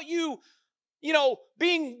about you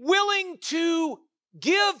being willing to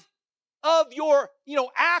give of your,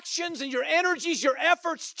 actions and your energies, your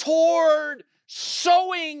efforts toward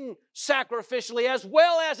sowing sacrificially, as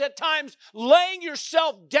well as at times laying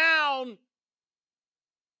yourself down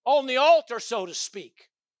on the altar, so to speak.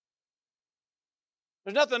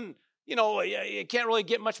 There's nothing, you can't really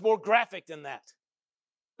get much more graphic than that.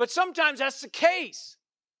 But sometimes that's the case.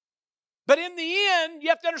 But in the end, you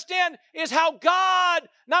have to understand is how God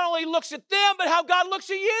not only looks at them, but how God looks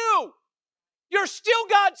at you. You're still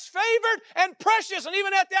God's favored and precious. And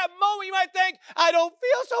even at that moment, you might think, I don't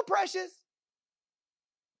feel so precious.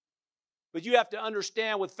 But you have to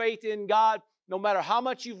understand with faith in God, no matter how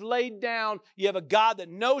much you've laid down, you have a God that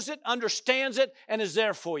knows it, understands it, and is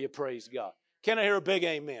there for you, praise God. Can I hear a big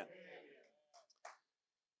amen?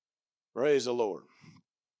 Praise the Lord.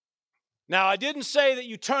 Now, I didn't say that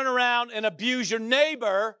you turn around and abuse your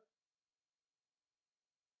neighbor.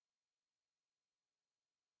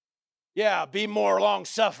 Yeah, be more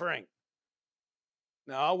long-suffering.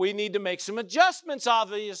 No, we need to make some adjustments,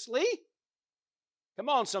 obviously. Come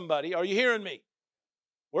on, somebody. Are you hearing me?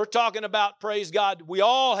 We're talking about, praise God, we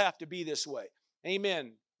all have to be this way.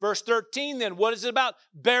 Amen. Verse 13 then, what is it about?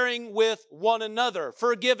 Bearing with one another,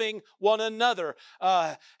 forgiving one another,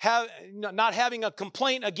 not having a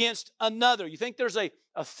complaint against another. You think there's a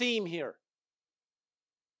theme here?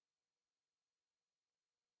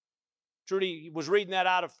 Trudy was reading that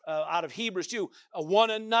out of Hebrews too. One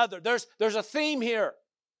another. There's a theme here.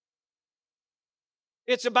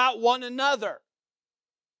 It's about one another.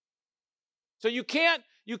 So you can't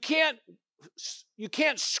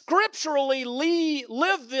scripturally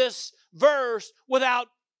live this verse without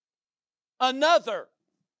another.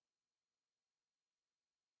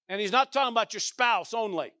 And he's not talking about your spouse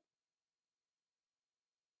only.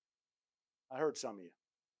 I heard some of you.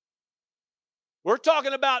 We're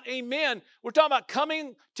talking about, amen, we're talking about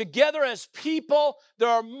coming together as people. There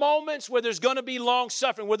are moments where there's going to be long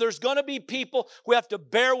suffering, where there's going to be people who have to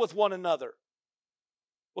bear with one another.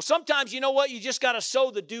 Well, sometimes, you know what? You just got to sow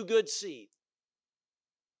the do-good seed.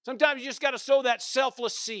 Sometimes you just got to sow that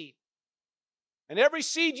selfless seed. And every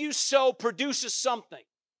seed you sow produces something.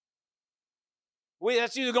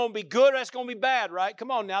 That's either going to be good or that's going to be bad, right?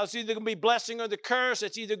 Come on now. It's either going to be blessing or the curse.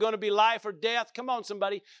 It's either going to be life or death. Come on,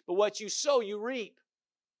 somebody. But what you sow, you reap.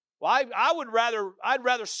 Well, I'd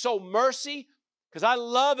rather sow mercy because I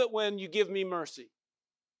love it when you give me mercy.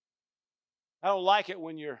 I don't like it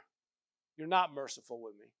when you're not merciful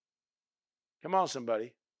with me. Come on,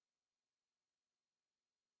 somebody.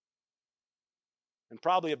 And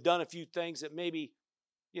probably have done a few things that maybe,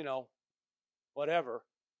 whatever.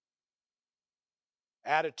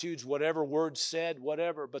 Attitudes, whatever, words said,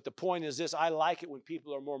 whatever. But the point is this, I like it when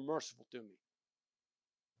people are more merciful to me.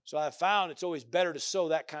 So I've found it's always better to sow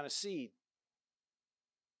that kind of seed.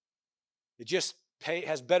 It just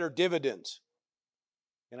has better dividends.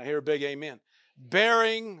 And I hear a big amen.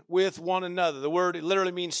 Bearing with one another. The word, it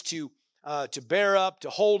literally means to bear up, to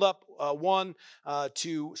hold up one,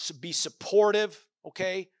 to be supportive.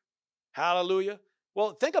 Okay? Hallelujah.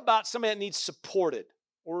 Well, think about somebody that needs supported.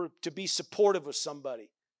 Or to be supportive of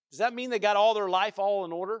somebody. Does that mean they got all their life all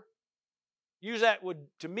in order? Use that would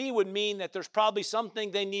mean that there's probably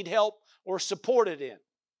something they need help or supported in.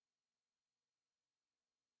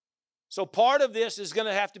 So part of this is going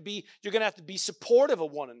to have to be, you're going to have to be supportive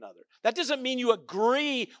of one another. That doesn't mean you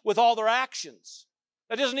agree with all their actions.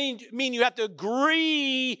 That doesn't mean you have to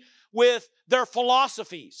agree with their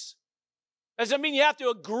philosophies. That doesn't mean you have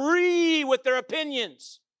to agree with their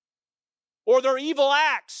opinions. Or their evil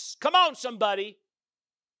acts. Come on, somebody.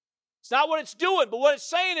 It's not what it's doing, but what it's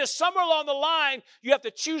saying is somewhere along the line, you have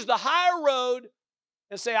to choose the higher road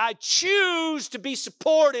and say, I choose to be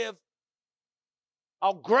supportive.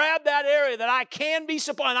 I'll grab that area that I can be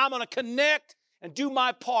supportive, and I'm going to connect and do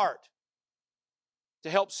my part to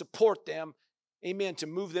help support them, amen, to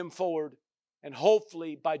move them forward. And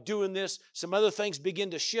hopefully, by doing this, some other things begin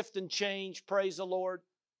to shift and change. Praise the Lord.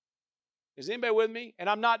 Is anybody with me? And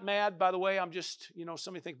I'm not mad, by the way. I'm just,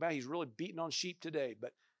 somebody think, man, he's really beating on sheep today.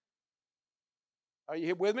 But are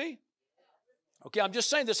you with me? Okay, I'm just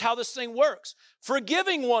saying this is how this thing works.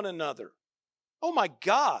 Forgiving one another. Oh my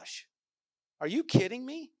gosh. Are you kidding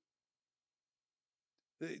me?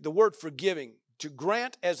 The word forgiving, to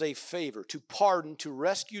grant as a favor, to pardon, to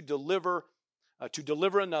rescue, deliver, to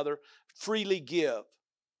deliver another, freely give.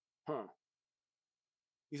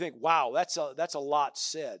 You think, wow, that's a lot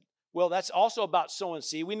said. Well, that's also about sowing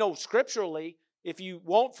seed. We know scripturally, if you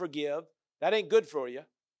won't forgive, that ain't good for you.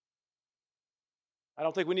 I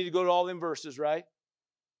don't think we need to go to all them verses, right?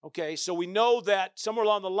 Okay, so we know that somewhere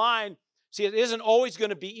along the line, see, it isn't always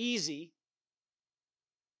going to be easy.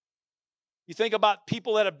 You think about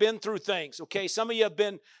people that have been through things, okay? Some of you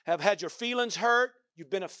have had your feelings hurt. You've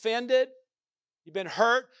been offended. You've been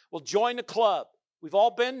hurt. Well, join the club. We've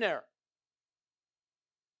all been there.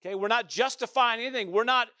 Okay, we're not justifying anything. We're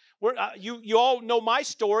not You all know my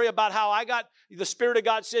story about how the Spirit of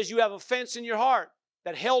God says you have offense in your heart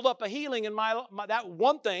that held up a healing in that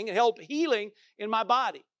one thing, it held healing in my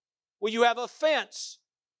body. Well, you have offense.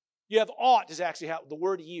 You have ought is actually how the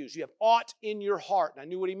word he used. You have ought in your heart. And I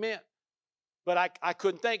knew what he meant. But I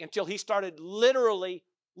couldn't think until he started literally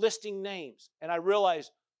listing names. And I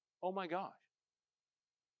realized, oh my gosh.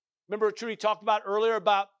 Remember what Trudy talked about earlier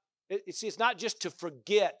about, it's not just to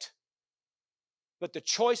forget, but the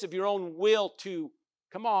choice of your own will to,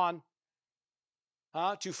 to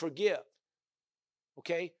forgive.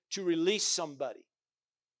 Okay? To release somebody.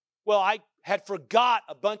 Well, I had forgot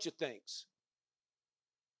a bunch of things.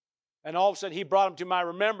 And all of a sudden, he brought them to my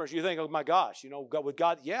remembrance. You think, oh my gosh, with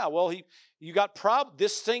God, yeah, well, you got problem.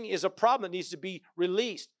 This thing is a problem that needs to be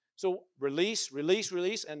released. So release.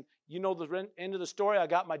 And you know the end of the story. I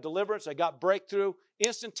got my deliverance. I got breakthrough,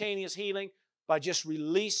 instantaneous healing by just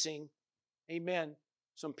releasing, amen,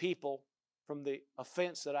 some people from the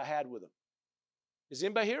offense that I had with them. Is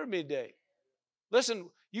anybody hearing me today? Listen,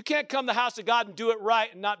 you can't come to the house of God and do it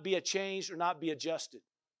right and not be changed or not be adjusted.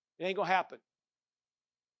 It ain't going to happen.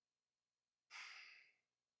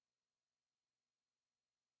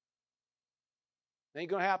 It ain't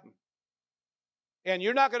going to happen. And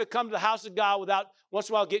you're not going to come to the house of God without once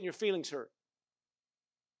in a while getting your feelings hurt.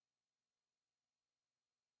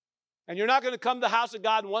 And you're not going to come to the house of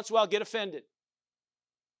God and once in a while get offended.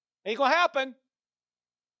 Ain't going to happen.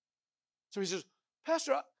 So he says,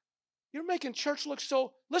 Pastor, you're making church look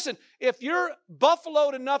so... Listen, if you're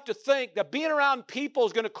buffaloed enough to think that being around people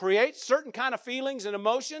is going to create certain kind of feelings and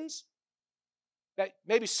emotions that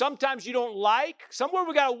maybe sometimes you don't like, somewhere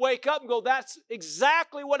we got to wake up and go, that's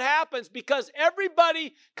exactly what happens, because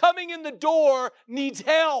everybody coming in the door needs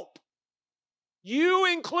help.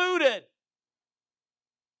 You included.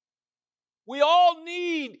 We all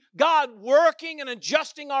need God working and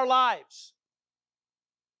adjusting our lives.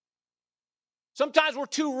 Sometimes we're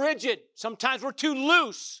too rigid. Sometimes we're too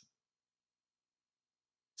loose.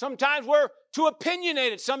 Sometimes we're too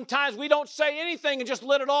opinionated. Sometimes we don't say anything and just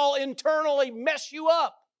let it all internally mess you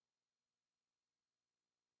up.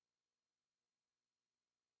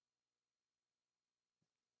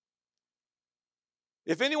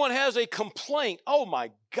 If anyone has a complaint, oh my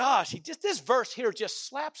gosh, this verse here just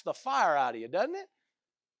slaps the fire out of you, doesn't it?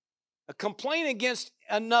 A complaint against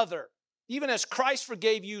another. Even as Christ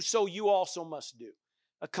forgave you, so you also must do.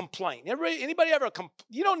 A complaint. Anybody ever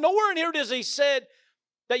nowhere in here does he said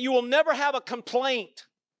that you will never have a complaint.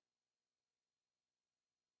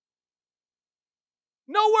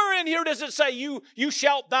 Nowhere in here does it say you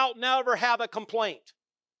shalt thou never have a complaint.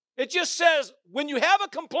 It just says when you have a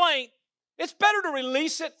complaint, it's better to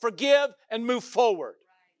release it, forgive, and move forward.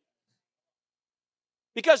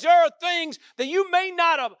 Because there are things that you may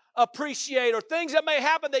not appreciate or things that may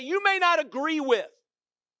happen that you may not agree with.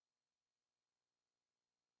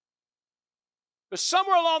 But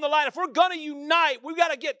somewhere along the line, if we're going to unite, we've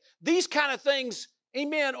got to get these kind of things,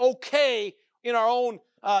 amen, okay in our own,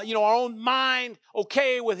 our own mind,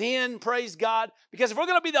 okay within, praise God. Because if we're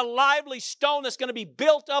going to be the lively stone that's going to be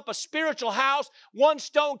built up a spiritual house, one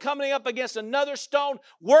stone coming up against another stone,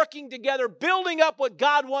 working together, building up what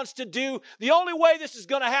God wants to do, the only way this is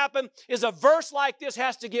going to happen is a verse like this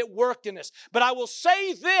has to get worked in us. But I will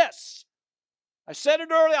say this. I said it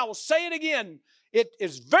earlier, I will say it again. It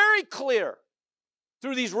is very clear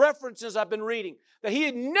through these references I've been reading that he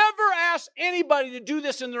had never asked anybody to do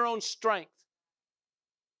this in their own strength.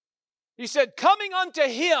 He said, coming unto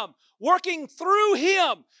him, working through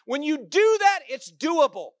him. When you do that, it's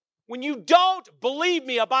doable. When you don't, believe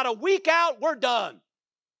me, about a week out, we're done.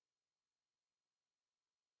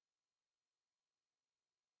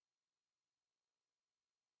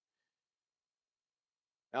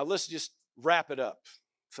 Now let's just wrap it up.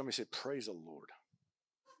 Somebody said, praise the Lord.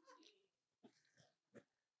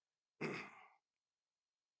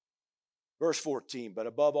 Verse 14, but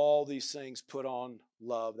above all these things put on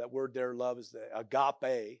love. That word there, love, is the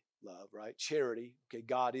agape love, right? Charity. Okay,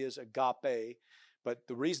 God is agape. But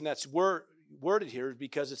the reason that's worded here is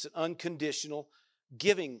because it's an unconditional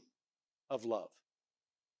giving of love.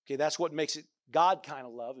 Okay, that's what makes it God kind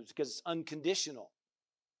of love, is because it's unconditional.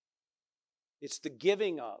 It's the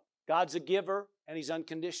giving of. God's a giver and he's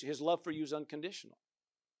unconditional. His love for you is unconditional.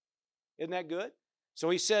 Isn't that good? So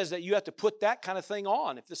he says that you have to put that kind of thing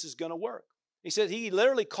on if this is going to work. He says he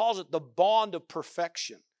literally calls it the bond of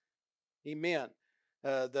perfection. Amen.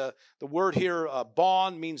 The word here,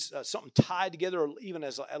 bond, means something tied together, or even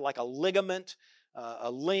as like a ligament, a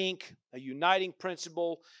link, a uniting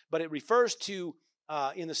principle. But it refers to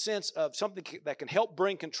in the sense of something that can help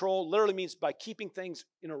bring control. Literally means by keeping things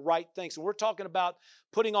in a right thing. So we're talking about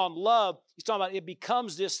putting on love. He's talking about it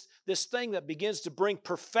becomes this thing that begins to bring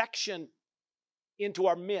perfection into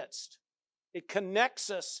our midst. It connects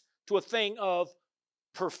us to a thing of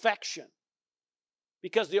perfection.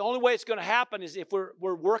 Because the only way it's going to happen is if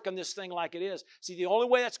we're working this thing like it is. See, the only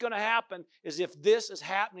way that's going to happen is if this is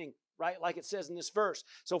happening, right? Like it says in this verse.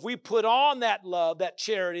 So if we put on that love, that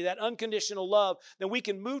charity, that unconditional love, then we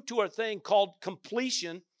can move to a thing called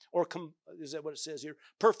completion, or is that what it says here?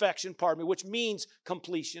 Perfection, pardon me, which means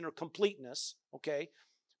completion or completeness, okay?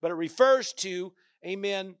 But it refers to,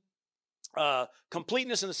 amen,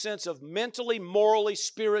 completeness in the sense of mentally, morally,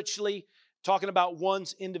 spiritually, talking about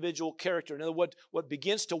one's individual character. In other words, what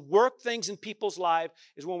begins to work things in people's life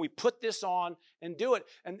is when we put this on and do it.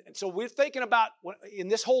 And so we're thinking about, in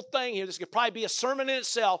this whole thing here, this could probably be a sermon in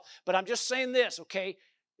itself, but I'm just saying this, okay,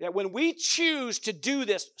 that when we choose to do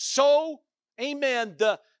this, so, amen,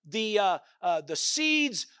 the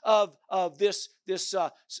seeds of this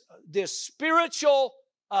spiritual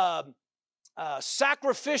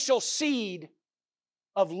sacrificial seed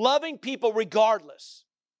of loving people regardless,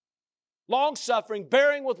 long-suffering,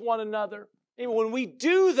 bearing with one another. And when we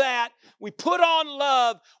do that, we put on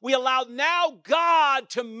love, we allow now God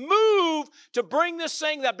to move to bring this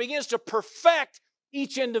thing that begins to perfect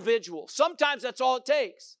each individual. Sometimes that's all it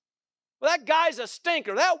takes. Well, that guy's a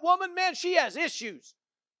stinker. That woman, man, she has issues.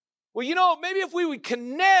 Well, you know, maybe if we would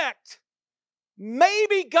connect,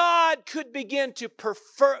 maybe God could begin to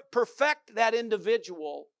perfect that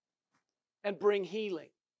individual and bring healing.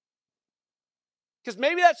 Because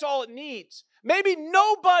maybe that's all it needs. Maybe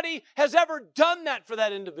nobody has ever done that for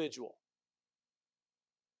that individual.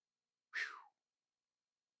 Whew.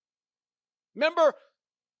 Remember,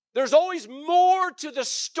 there's always more to the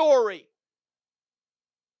story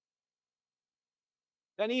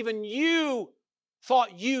than even you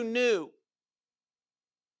thought you knew.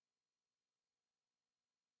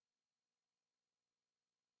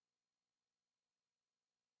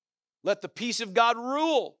 Let the peace of God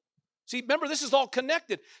rule. See, remember, this is all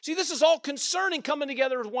connected. See, this is all concerning coming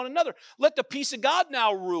together with one another. Let the peace of God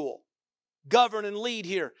now rule, govern, and lead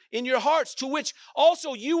here in your hearts, to which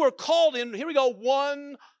also you were called in, here we go,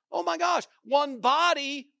 one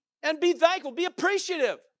body, and be thankful, be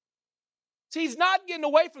appreciative. See, he's not getting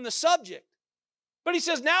away from the subject. But he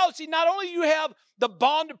says now, see, not only do you have the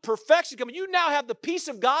bond of perfection coming, you now have the peace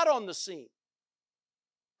of God on the scene.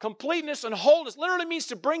 Completeness and wholeness literally means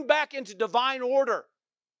to bring back into divine order.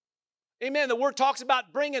 Amen. The word talks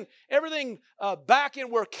about bringing everything back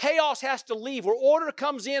in where chaos has to leave, where order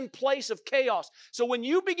comes in place of chaos. So when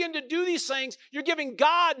you begin to do these things, you're giving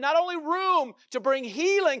God not only room to bring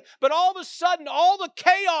healing, but all of a sudden, all the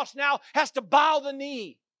chaos now has to bow the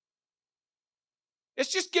knee.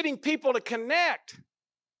 It's just getting people to connect.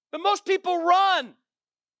 But most people run.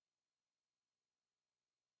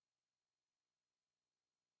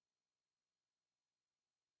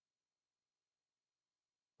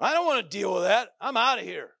 I don't want to deal with that. I'm out of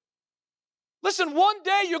here. Listen, one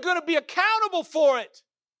day you're going to be accountable for it.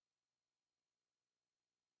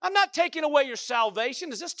 I'm not taking away your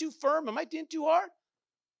salvation. Is this too firm? Am I being too hard?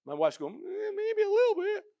 My wife's going, maybe a little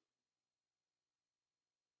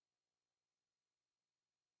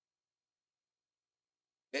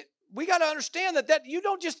bit. We got to understand that you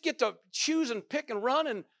don't just get to choose and pick and run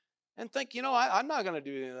and think, you know, I'm not going to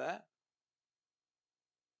do any of that.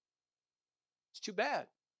 It's too bad.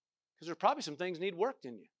 Because there's probably some things need worked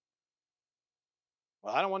in you.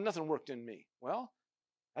 Well, I don't want nothing worked in me. Well,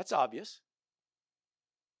 that's obvious.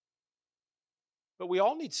 But we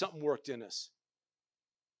all need something worked in us.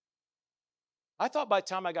 I thought by the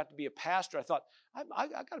time I got to be a pastor, I thought, I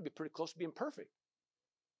got to be pretty close to being perfect.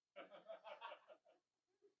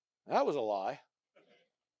 That was a lie.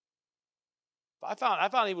 I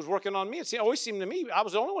found he was working on me. It always seemed to me I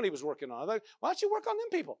was the only one he was working on. I thought, why don't you work on them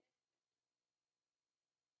people?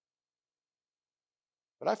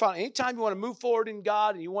 But I found anytime you want to move forward in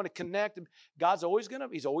God and you want to connect, God's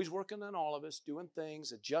He's always working on all of us, doing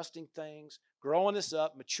things, adjusting things, growing us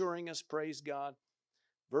up, maturing us, praise God.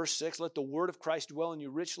 Verse 6, let the word of Christ dwell in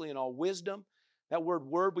you richly in all wisdom. That word,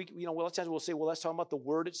 a lot of times we'll say, well, that's talking about the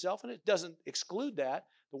word itself, and it doesn't exclude that.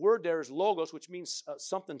 The word there is logos, which means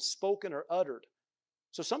something spoken or uttered.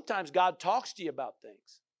 So sometimes God talks to you about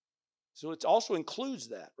things. So it also includes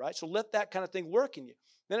that, right? So let that kind of thing work in you.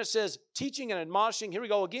 Then it says, teaching and admonishing, here we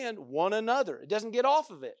go again, one another. It doesn't get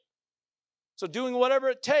off of it. So doing whatever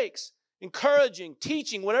it takes, encouraging,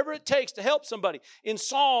 teaching, whatever it takes to help somebody in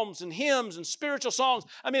psalms and hymns and spiritual songs.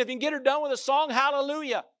 I mean, if you can get her done with a song,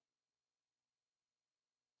 hallelujah.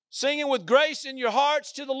 Singing with grace in your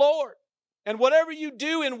hearts to the Lord. And whatever you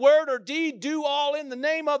do in word or deed, do all in the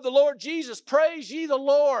name of the Lord Jesus. Praise ye the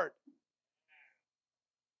Lord.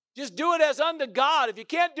 Just do it as unto God. If you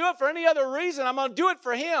can't do it for any other reason, I'm going to do it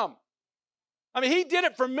for Him. I mean, He did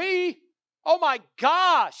it for me. Oh my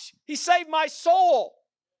gosh. He saved my soul.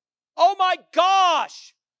 Oh my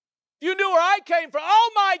gosh. If you knew where I came from,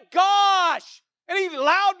 oh my gosh. And He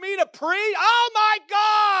allowed me to preach. Oh my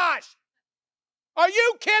gosh. Are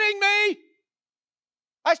you kidding me?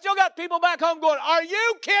 I still got people back home going, are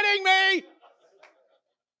you kidding me?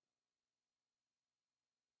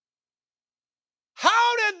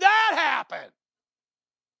 How did that happen?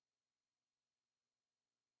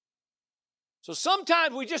 So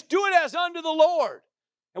sometimes we just do it as unto the Lord.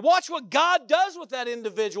 And watch what God does with that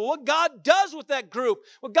individual, what God does with that group,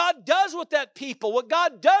 what God does with that people, what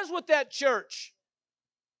God does with that church.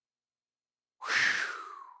 Whew.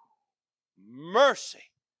 Mercy.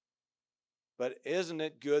 But isn't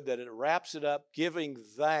it good that it wraps it up giving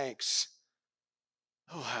thanks?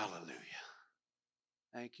 Oh, hallelujah.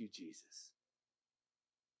 Thank you, Jesus.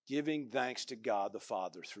 Giving thanks to God the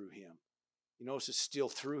Father through Him. You notice it's still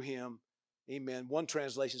through Him. Amen. One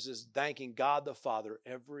translation says, thanking God the Father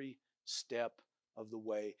every step of the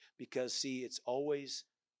way. Because, see, it's always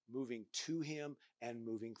moving to Him and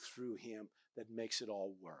moving through Him that makes it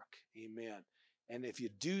all work. Amen. And if you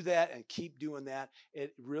do that and keep doing that,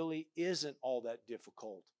 it really isn't all that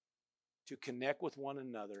difficult to connect with one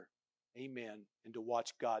another. Amen. And to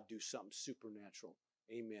watch God do something supernatural.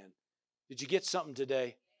 Amen. Did you get something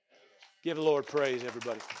today? Give the Lord praise,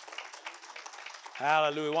 everybody.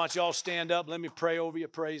 Hallelujah. Why don't you all stand up? Let me pray over you.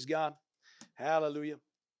 Praise God. Hallelujah.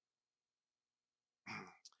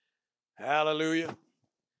 Hallelujah.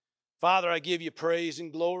 Father, I give you praise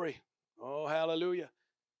and glory. Oh, hallelujah.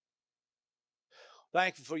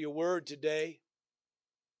 Thankful for your word today.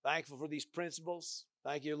 Thankful for these principles.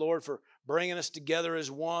 Thank you, Lord, for bringing us together as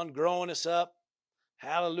one, growing us up.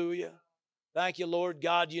 Hallelujah. Thank you, Lord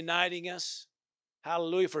God, uniting us.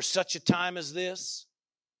 Hallelujah, for such a time as this.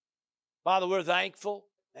 Father, we're thankful.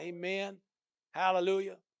 Amen.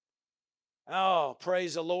 Hallelujah. Oh,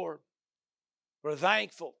 praise the Lord. We're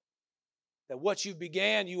thankful that what you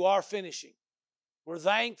began, you are finishing. We're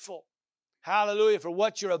thankful. Hallelujah, for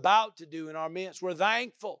what you're about to do in our midst. We're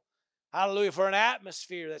thankful. Hallelujah, for an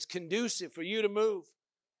atmosphere that's conducive for you to move.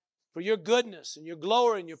 For your goodness and your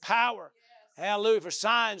glory and your power. Yes. Hallelujah, for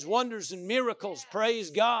signs, wonders, and miracles. Yes.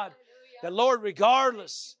 Praise God. That, Lord,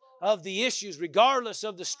 regardless of the issues, regardless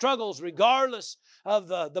of the struggles, regardless of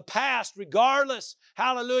the past, regardless,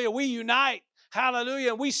 hallelujah, we unite.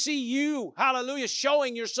 Hallelujah. And we see you, hallelujah,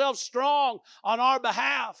 showing yourself strong on our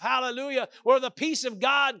behalf. Hallelujah. Where the peace of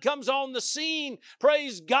God comes on the scene.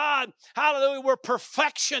 Praise God. Hallelujah. Where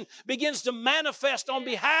perfection begins to manifest on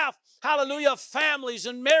behalf, hallelujah, of families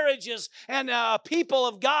and marriages and people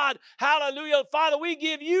of God. Hallelujah. Father, we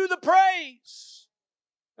give you the praise.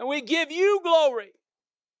 And we give you glory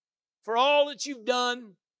for all that you've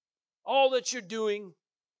done, all that you're doing,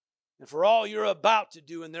 and for all you're about to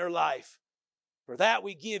do in their life. For that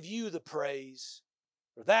we give you the praise.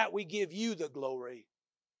 For that we give you the glory.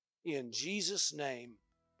 In Jesus' name,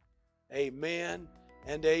 amen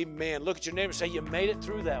and amen. Look at your neighbor and say, you made it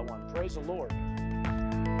through that one. Praise the Lord.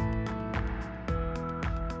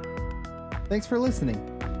 Thanks for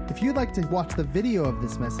listening. If you'd like to watch the video of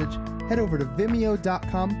this message, head over to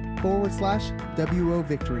vimeo.com/WO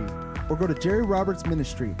Victory or go to Jerry Roberts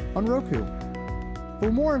Ministry on Roku.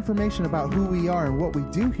 For more information about who we are and what we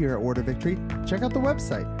do here at Word of Victory, check out the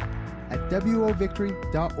website at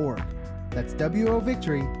wovictory.org. That's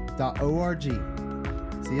wovictory.org.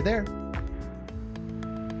 See you there.